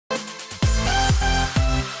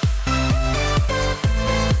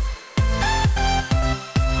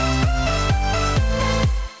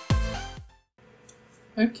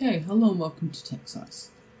Okay, hello and welcome to TechSize.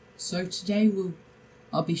 So today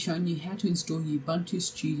I'll be showing you how to install Ubuntu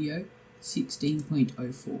Studio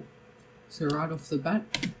 16.04. So right off the bat,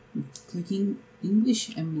 we're clicking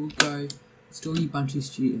English and we'll go install Ubuntu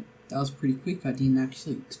Studio. That was pretty quick, I didn't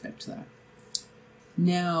actually expect that.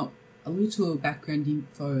 Now, a little background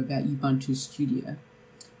info about Ubuntu Studio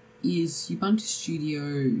is Ubuntu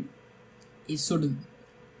Studio is sort of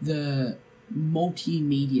the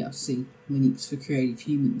multimedia Linux for creative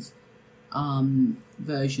humans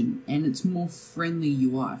version, and it's more friendly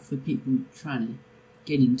UI for people trying to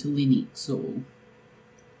get into Linux or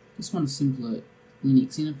just want a simpler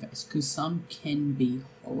Linux interface, because some can be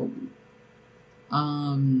horrible.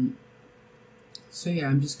 So yeah,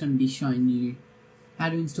 I'm just going to be showing you how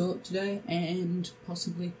to install it today and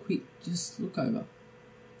possibly a quick just look over.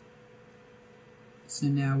 So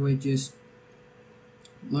now we're just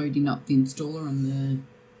loading up the installer on the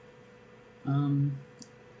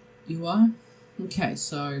UI. Okay,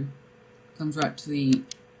 so comes right to the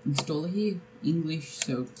installer here, English,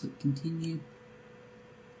 so click continue.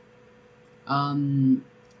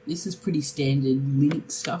 This is pretty standard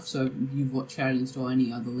Linux stuff, so if you've watched how to install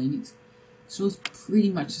any other Linux, so it's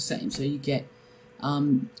pretty much the same. So you get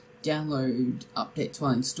download updates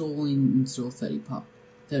while installing, install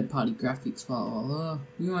third-party graphics, blah.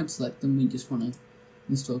 We won't select them, we just want to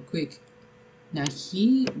install quick. Now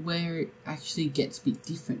here where it actually gets a bit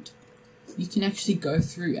different, you can actually go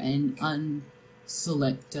through and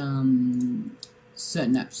unselect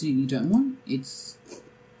certain apps that you don't want. It's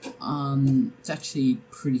actually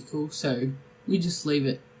pretty cool, so we just leave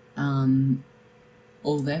it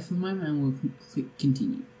all there for the moment and we'll click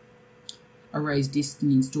continue. Erase disk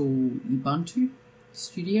and install Ubuntu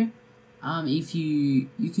Studio. If you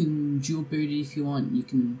can dual boot it if you want, you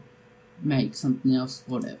can make something else,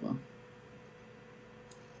 whatever.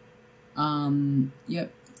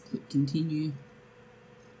 Yep, click continue.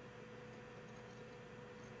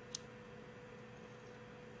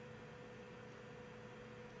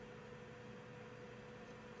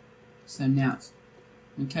 So now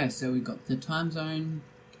okay, so we got the time zone,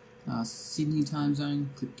 Sydney time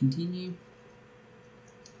zone, click continue.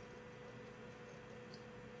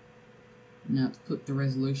 Now to put the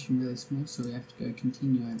resolution really small, so we have to go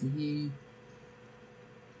continue over here.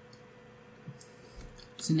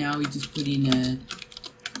 So now we just put in a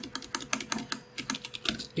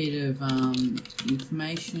bit of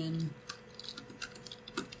information.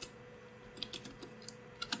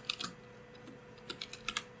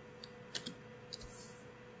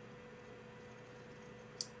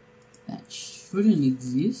 That shouldn't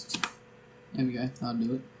exist. There we go, I'll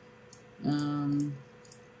do it.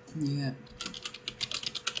 Yeah.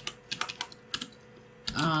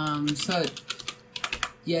 So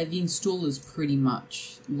yeah, the installer is pretty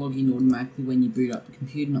much logging automatically when you boot up the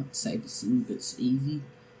computer, not the safest thing, but it's easy.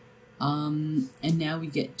 And now we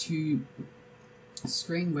get to a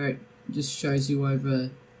screen where it just shows you over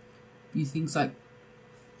a few things like,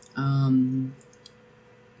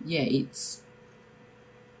 yeah, it's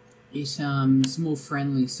more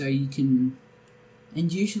friendly, so you can,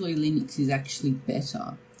 and usually Linux is actually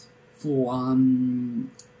better for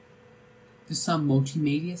some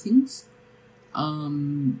multimedia things.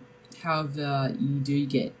 However, you do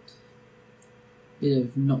get a bit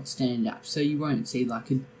of not standard apps, so you won't see like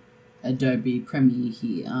Adobe Premiere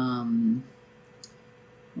here.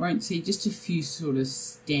 Won't see just a few sort of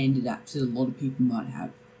standard apps that a lot of people might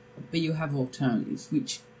have, but you'll have alternatives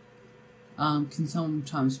which can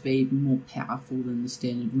sometimes be even more powerful than the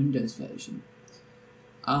standard Windows version.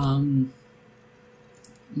 And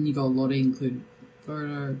you got a lot of include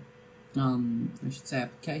photo, I should say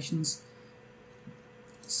applications.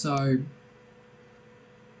 So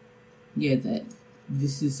yeah,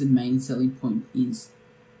 this is the main selling point, is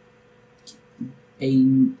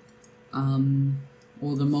being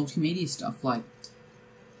all the multimedia stuff. Like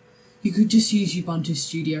you could just use Ubuntu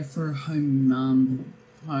Studio for a home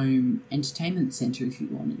entertainment center if you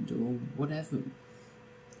wanted, or whatever.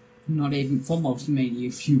 Not even for multimedia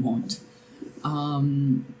if you want.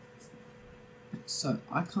 So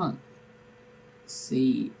I can't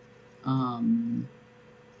see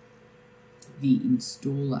the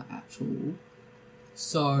installer at all,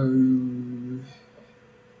 so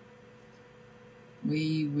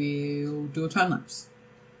we will do a time lapse.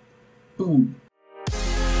 Boom.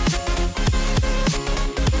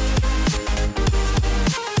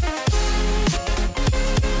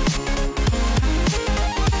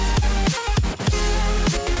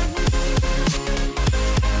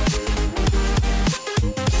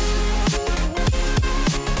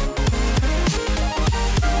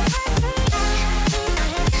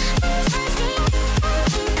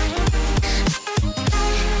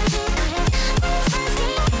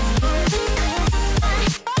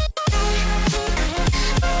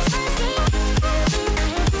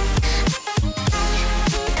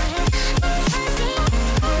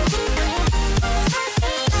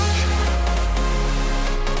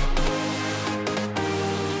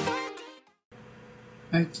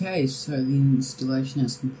 Okay, so the installation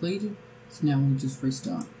has completed, so now we'll just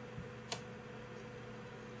restart.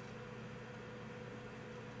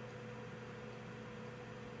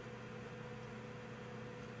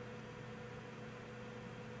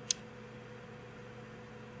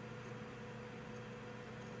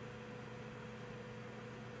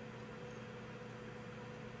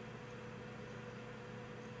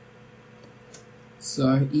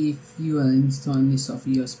 So if you are installing this off a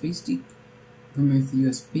USB stick, remove the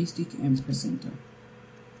USB stick and press enter.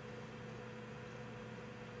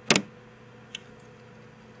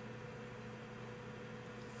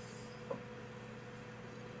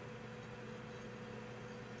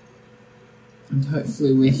 And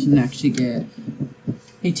hopefully we can actually get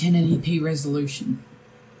a 1080p resolution.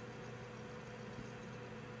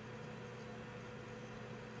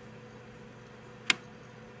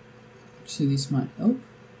 So this might help.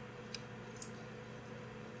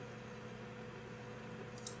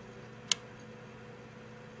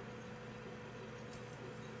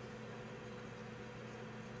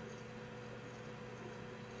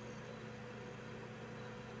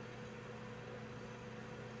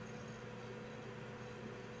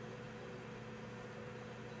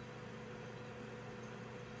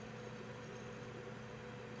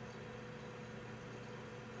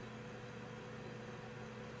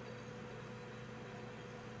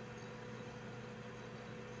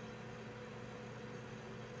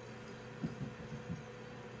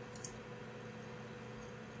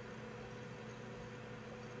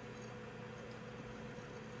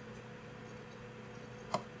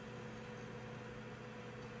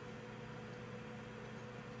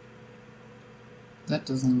 That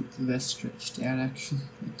doesn't look the best stretched out actually.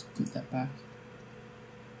 Let's put that back.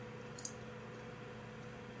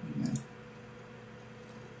 There we go.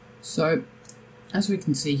 So, as we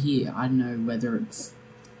can see here, I don't know whether it's...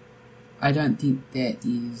 I don't think there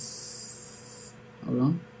is... Hold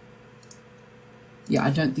on. Yeah,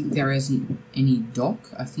 I don't think there is any dock.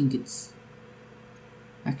 I think it's...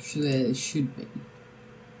 Actually, there should be.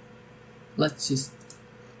 Let's just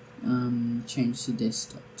change the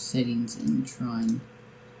desktop settings and try and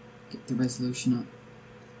get the resolution up.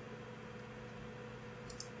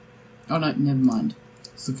 Oh no, never mind.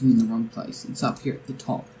 It's looking in the wrong place. It's up here at the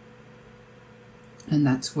top. And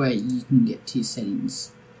that's where you can get to your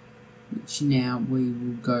settings. Which now we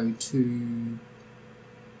will go to...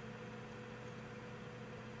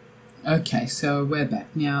 Okay, so we're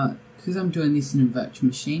back. Now, because I'm doing this in a virtual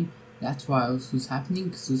machine, that's why this was happening,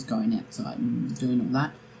 because I was going outside and doing all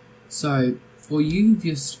that. So, for you, if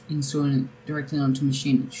you're installing it directly onto a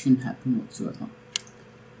machine, it shouldn't happen whatsoever.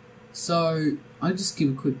 So, I'll just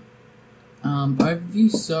give a quick overview.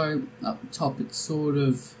 So, up the top, it's sort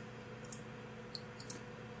of...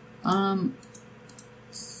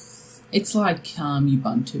 it's like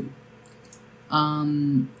Ubuntu.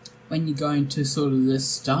 When you go into sort of the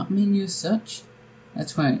start menu as such,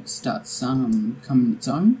 that's when it starts coming its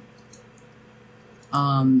own.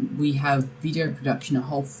 We have video production, a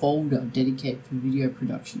whole folder dedicated for video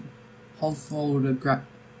production, whole folder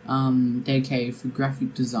dedicated for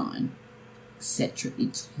graphic design, etc.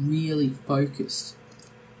 It's really focused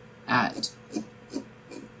at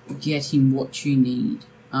getting what you need.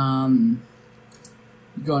 You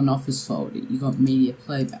got an office folder, you got media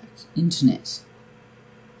playback, internet.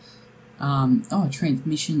 Oh,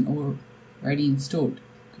 transmission already installed.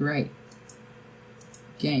 Great.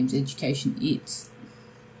 Games, education, it's.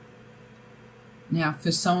 Now,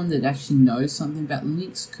 for someone that actually knows something about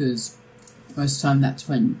Linux, because most of the time that's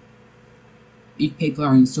when, if people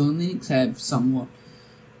are installing Linux, they have somewhat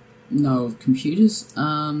know of computers.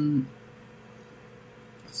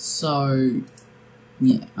 So,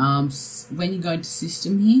 yeah. When you go to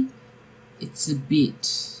system here, it's a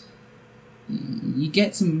bit. You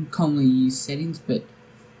get some commonly used settings, but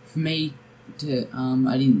for me,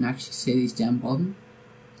 I didn't actually see these down bottom.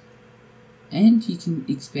 And you can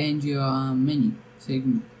expand your menu, so you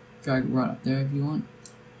can drag it right up there if you want.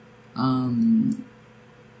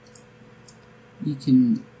 You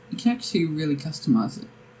can actually really customize it.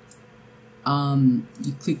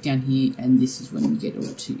 You click down here, and this is when you get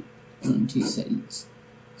onto your settings.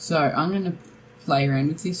 So I'm going to play around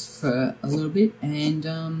with this for a little bit,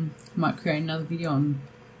 and might create another video on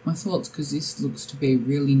my thoughts, because this looks to be a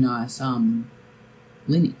really nice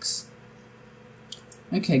Linux.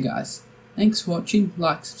 Okay guys, thanks for watching,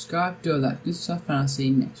 like, subscribe, do all that good stuff, and I'll see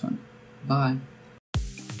you in the next one. Bye.